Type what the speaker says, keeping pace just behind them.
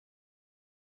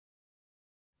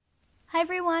Hi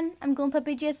everyone, I'm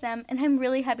GoldenPupAGSM, and I'm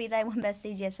really happy that I won Best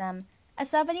AGSM. I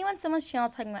saw a video on someone's channel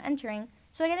talking about entering,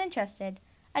 so I got interested.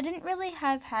 I didn't really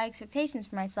have high expectations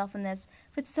for myself in this,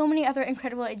 with so many other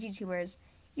incredible AG-tubers.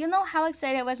 You'll know how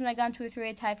excited I was when I got into a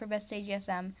three-way tie for Best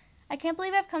AGSM. I can't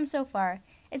believe I've come so far.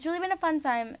 It's really been a fun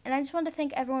time, and I just want to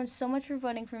thank everyone so much for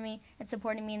voting for me and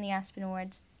supporting me in the Aspen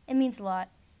Awards. It means a lot.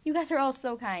 You guys are all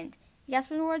so kind. The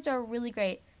Aspen Awards are really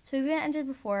great, so if you haven't entered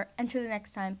before, enter the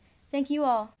next time. Thank you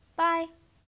all. Bye!